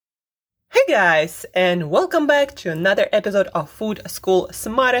guys, and welcome back to another episode of Food School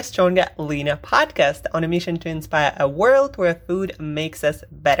Smarter, Stronger, Leaner podcast on a mission to inspire a world where food makes us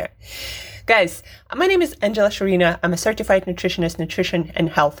better. Guys, my name is Angela Shurina. I'm a certified nutritionist, nutrition and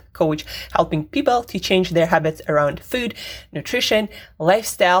health coach, helping people to change their habits around food, nutrition,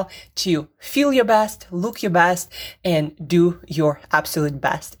 lifestyle, to feel your best, look your best, and do your absolute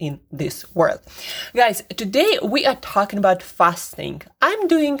best in this world. Guys, today we are talking about fasting. I'm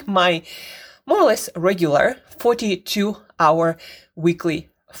doing my more or less regular 42-hour weekly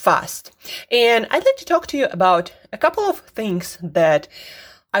fast. And I'd like to talk to you about a couple of things that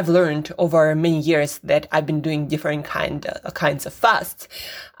I've learned over many years that I've been doing different kinds of fasts.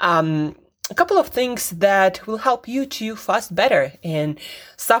 A couple of things that will help you to fast better and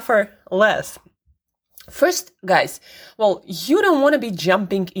suffer less. First, guys, you don't want to be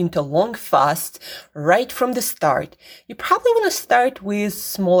jumping into long fasts right from the start. You probably want to start with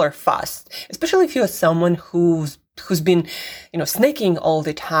smaller fasts, especially if you're someone who's been, snacking all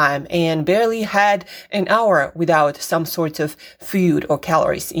the time and barely had an hour without some sort of food or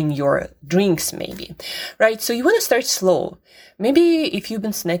calories in your drinks, maybe, right? So you want to start slow. Maybe if you've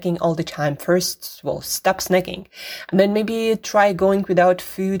been snacking all the time, first, stop snacking. And then maybe try going without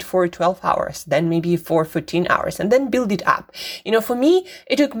food for 12 hours, then maybe for 14 hours, and then build it up. For me,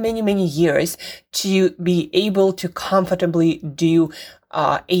 it took many, many years to be able to comfortably do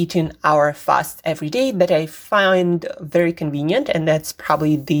 18-hour fast every day that I find very convenient. And that's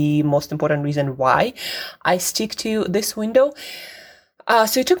probably the most important reason why I stick to this window.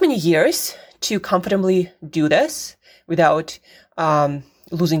 So it took many years to comfortably do this without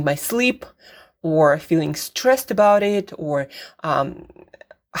losing my sleep or feeling stressed about it or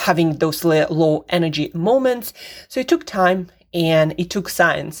having those low energy moments. So it took time and it took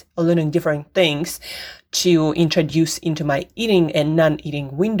science, learning different things to introduce into my eating and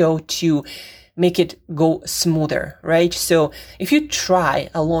non-eating window to make it go smoother, right? So if you try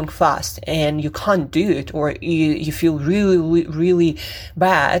a long fast and you can't do it or you feel really, really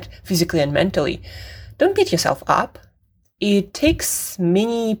bad physically and mentally, don't beat yourself up. It takes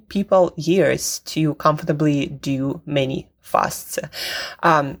many people years to comfortably do many fasts.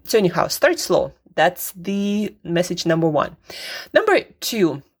 So anyhow, start slow. That's the message number one. Number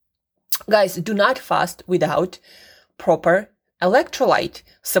two, guys, do not fast without proper electrolyte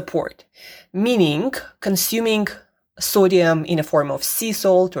support, meaning consuming sodium in a form of sea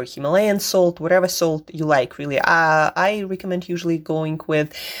salt or Himalayan salt, whatever salt you like, really. I recommend usually going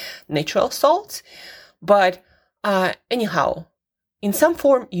with natural salts, but anyhow, in some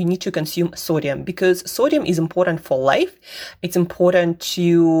form, you need to consume sodium because sodium is important for life. It's important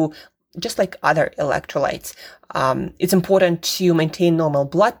to, just like other electrolytes, it's important to maintain normal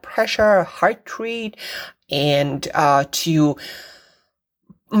blood pressure, heart rate, and to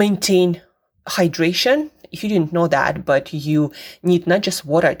maintain hydration. If you didn't know that, but you need not just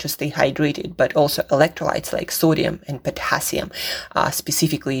water to stay hydrated, but also electrolytes like sodium and potassium,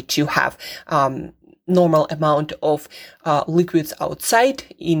 specifically to have normal amount of liquids outside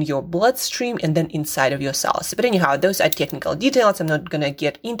in your bloodstream and then inside of your cells. But anyhow, those are technical details. I'm not going to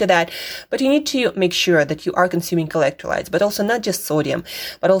get into that, but you need to make sure that you are consuming electrolytes, but also not just sodium,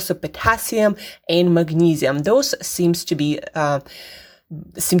 but also potassium and magnesium. Those seem to be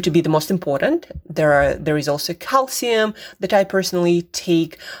the most important. There is also calcium that I personally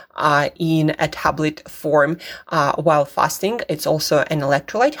take in a tablet form while fasting. It's also an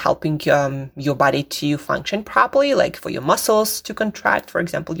electrolyte helping your body to function properly, like for your muscles to contract. For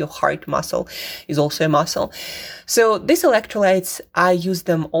example, your heart muscle is also a muscle. So these electrolytes, I use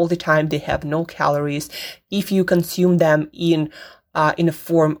them all the time. They have no calories. If you consume them in a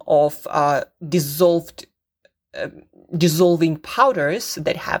form of dissolving powders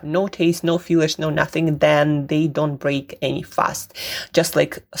that have no taste, no fillers, no nothing, then they don't break any fast, just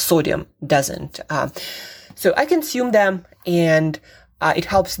like sodium doesn't. So I consume them and it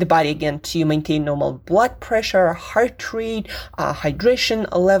helps the body again to maintain normal blood pressure, heart rate, hydration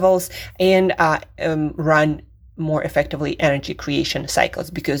levels, and run more effectively energy creation cycles,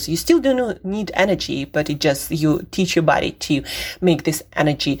 because you still do need energy, but you teach your body to make this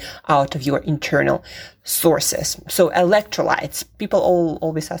energy out of your internal sources. So electrolytes, people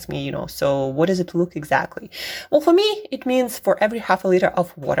always ask me, so what does it look exactly? Well, for me, it means for every half a liter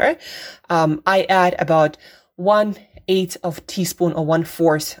of water, I add about 1/8 of a teaspoon or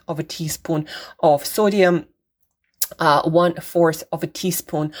 1/4 of a teaspoon of sodium, 1/4 of a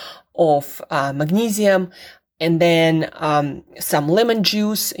teaspoon of magnesium, and then some lemon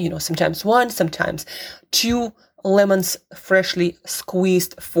juice, sometimes one, sometimes two lemons freshly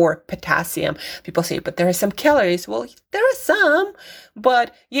squeezed for potassium. People say, but there are some calories. Well, there are some,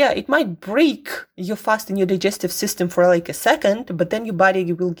 but yeah, it might break your fast in your digestive system for like a second, but then your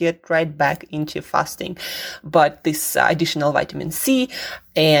body will get right back into fasting. But this additional vitamin C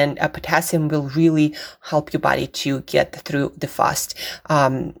and potassium will really help your body to get through the fast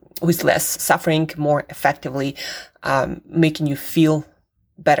with less suffering, more effectively, making you feel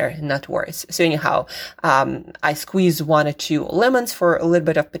better, not worse. So anyhow, I squeeze 1 or 2 lemons for a little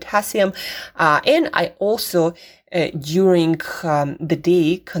bit of potassium. And I also, during the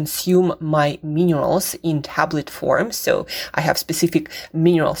day, consume my minerals in tablet form. So I have specific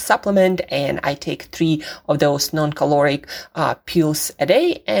mineral supplement, and I take 3 of those non-caloric pills a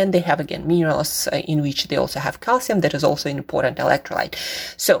day. And they have, again, minerals in which they also have calcium. That is also an important electrolyte.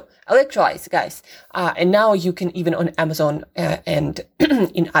 So electrolytes, guys. And now you can, even on Amazon and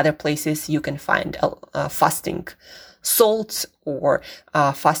in other places, you can find fasting salts or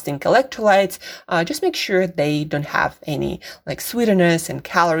fasting electrolytes. Just make sure they don't have any like sweeteners and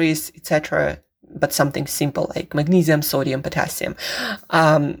calories, etc., but something simple like magnesium, sodium, potassium.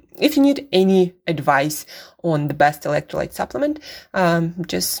 If you need any advice on the best electrolyte supplement,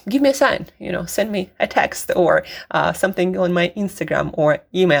 just give me a sign, send me a text or something on my Instagram or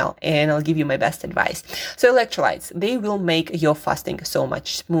email, and I'll give you my best advice. So electrolytes, they will make your fasting so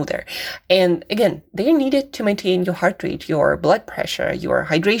much smoother. And again, they're needed to maintain your heart rate, your blood pressure, your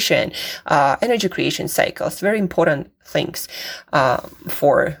hydration, energy creation cycles, very important things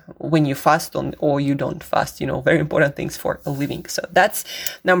for when you fast or you don't fast, very important things for a living. So that's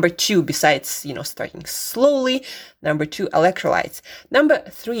number 2, besides, starting slowly. Number 2, electrolytes. Number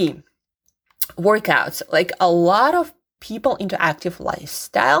 3, workouts. Like a lot of people into active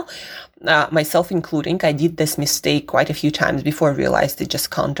lifestyle, myself including, I did this mistake quite a few times before I realized it's just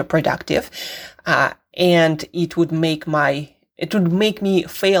counterproductive. And it would make me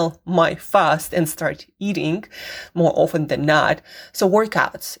fail my fast and start eating more often than not. So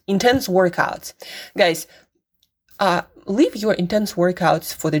workouts, intense workouts. Guys, leave your intense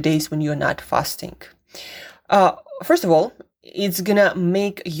workouts for the days when you're not fasting. First of all, it's gonna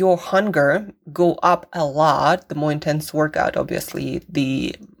make your hunger go up a lot. The more intense workout, obviously,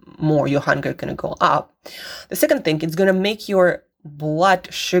 the more your hunger gonna go up. The second thing, it's gonna make your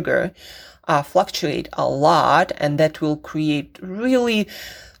blood sugar fluctuate a lot, and that will create really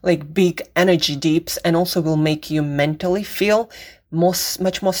like big energy dips, and also will make you mentally feel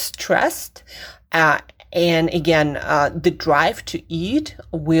much more stressed. And again, the drive to eat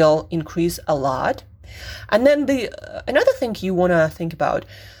will increase a lot. And then another thing you want to think about,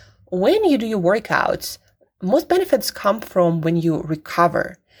 when you do your workouts, most benefits come from when you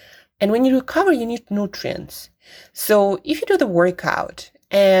recover. And when you recover, you need nutrients. So if you do the workout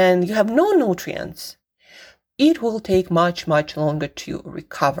and you have no nutrients, it will take much longer to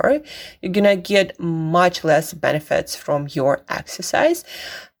recover. You're going to get much less benefits from your exercise.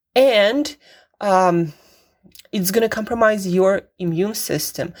 And it's going to compromise your immune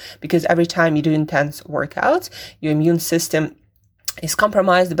system, because every time you do intense workouts, your immune system is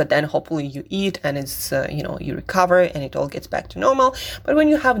compromised, but then hopefully you eat and it's, you recover and it all gets back to normal. But when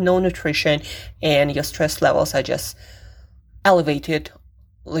you have no nutrition and your stress levels are just elevated,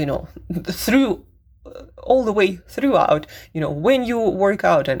 through all the way throughout, when you work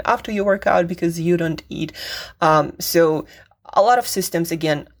out and after you work out, because you don't eat. So a lot of systems,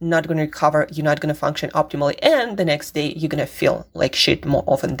 again, not going to recover. You're not going to function optimally. And the next day, you're going to feel like shit more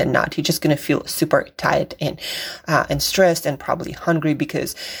often than not. You're just going to feel super tired and stressed and probably hungry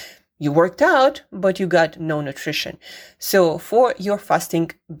because you worked out, but you got no nutrition. So for your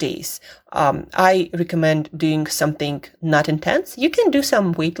fasting days, I recommend doing something not intense. You can do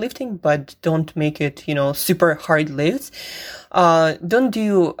some weightlifting, but don't make it, super hard lifts. Don't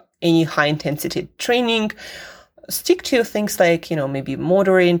do any high intensity training. Stick to things like, maybe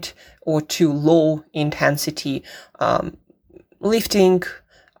moderate or to low intensity lifting.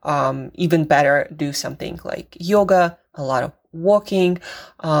 Even better, do something like yoga, a lot of walking.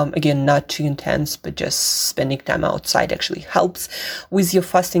 Again, not too intense, but just spending time outside actually helps with your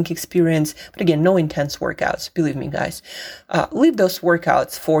fasting experience. But again, no intense workouts. Believe me, guys. Leave those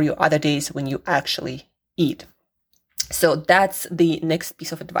workouts for your other days when you actually eat. So that's the next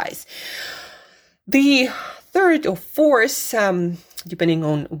piece of advice. The third or fourth, depending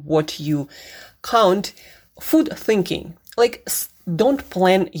on what you count, food thinking. Like, don't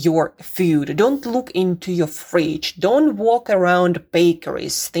plan your food. Don't look into your fridge. Don't walk around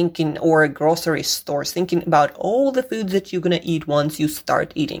bakeries thinking, or grocery stores thinking about all the foods that you're going to eat once you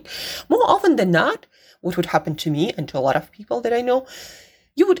start eating. More often than not, what would happen to me and to a lot of people that I know,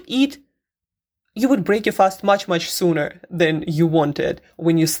 you would eat you would break your fast much, much sooner than you wanted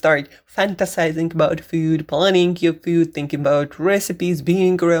when you start fantasizing about food, planning your food, thinking about recipes,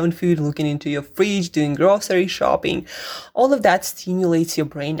 being around food, looking into your fridge, doing grocery shopping. All of that stimulates your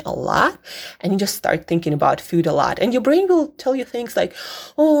brain a lot, and you just start thinking about food a lot. And your brain will tell you things like,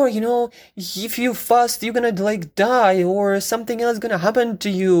 oh, if you fast, you're gonna like die, or something else gonna happen to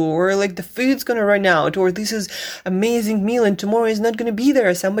you, or like the food's gonna run out, or this is amazing meal and tomorrow is not gonna be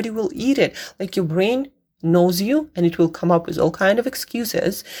there, somebody will eat it. Like your brain knows you, and it will come up with all kind of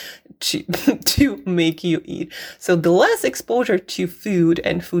excuses to make you eat. So the less exposure to food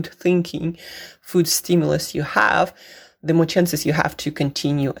and food thinking, food stimulus you have, the more chances you have to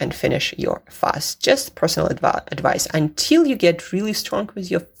continue and finish your fast. Just personal advice. Until you get really strong with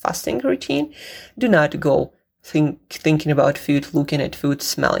your fasting routine, do not go thinking about food, looking at food,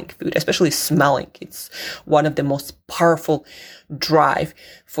 smelling food, especially smelling. It's one of the most powerful drive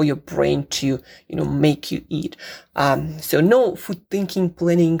for your brain to, make you eat. So no food thinking,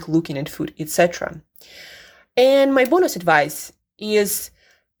 planning, looking at food, etc. And my bonus advice is,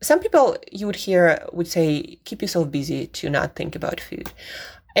 some people you would hear would say, keep yourself busy to not think about food.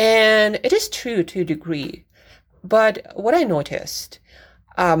 And it is true to a degree. But what I noticed,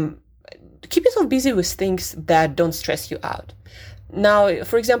 keep yourself busy with things that don't stress you out. Now,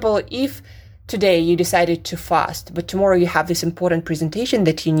 for example, if today you decided to fast, but tomorrow you have this important presentation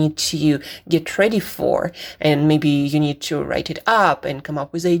that you need to get ready for, and maybe you need to write it up and come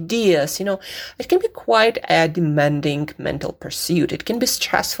up with ideas, it can be quite a demanding mental pursuit. It can be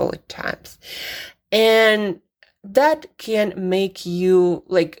stressful at times. And that can make you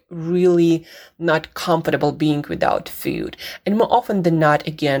really not comfortable being without food. And more often than not,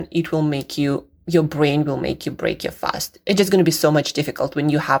 again, your brain will make you break your fast. It's just going to be so much difficult when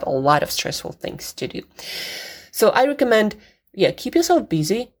you have a lot of stressful things to do. So I recommend, keep yourself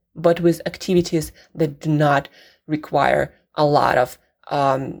busy, but with activities that do not require a lot of,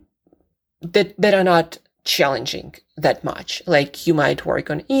 that are not challenging that much. Like you might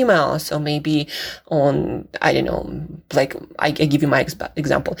work on emails, or maybe on, I don't know, like I give you my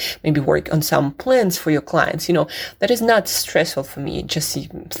example, maybe work on some plans for your clients. That is not stressful for me. Just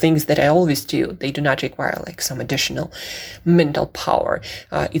things that I always do. They do not require some additional mental power.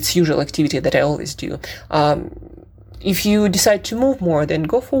 It's usual activity that I always do. If you decide to move more, then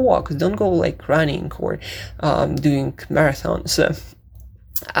go for walks. Don't go running or doing marathons.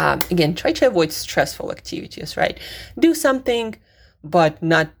 Again, try to avoid stressful activities, right? Do something, but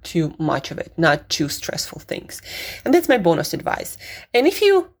not too much of it, not too stressful things. And that's my bonus advice. And if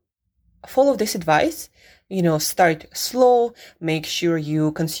you follow this advice, start slow, make sure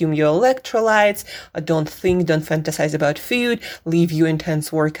you consume your electrolytes, don't fantasize about food, leave your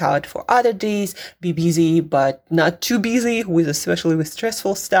intense workout for other days, be busy, but not too busy, especially with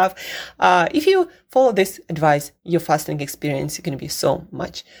stressful stuff. If you follow this advice, your fasting experience is going to be so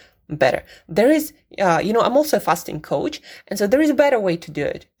much better. There is, I'm also a fasting coach, and so there is a better way to do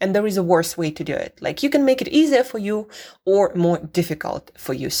it, and there is a worse way to do it. You can make it easier for you or more difficult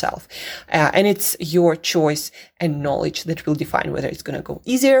for yourself. And it's your choice and knowledge that will define whether it's going to go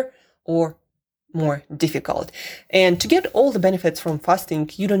easier or more difficult. And to get all the benefits from fasting,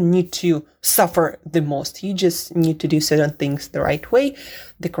 you don't need to suffer the most. You just need to do certain things the right way,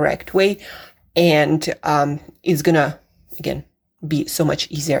 the correct way. And it's going to, again, be so much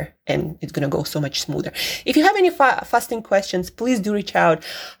easier, and it's going to go so much smoother. If you have any fasting questions, please do reach out.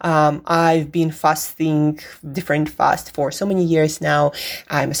 I've been fasting different fasts for so many years now.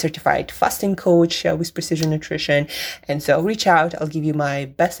 I'm a certified fasting coach with Precision Nutrition. And so reach out. I'll give you my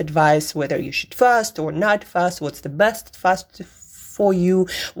best advice, whether you should fast or not fast, what's the best fast for you,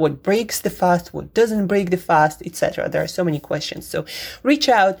 what breaks the fast, what doesn't break the fast, etc. There are so many questions. So reach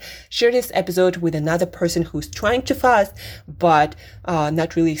out, share this episode with another person who's trying to fast, but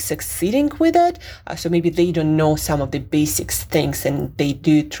not really succeeding with it. So maybe they don't know some of the basics things, and they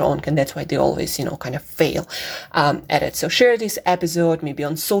do it wrong, and that's why they always, kind of fail at it. So share this episode, maybe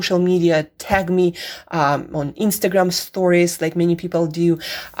on social media, tag me on Instagram stories, like many people do.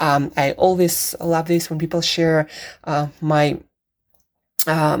 I always love this when people share my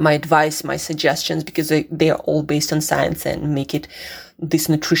advice, my suggestions, because they are all based on science and make this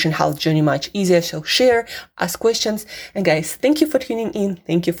nutrition health journey much easier. So share, ask questions. And guys, thank you for tuning in.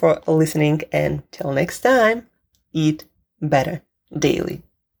 Thank you for listening. And till next time, eat better daily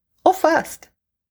or fast.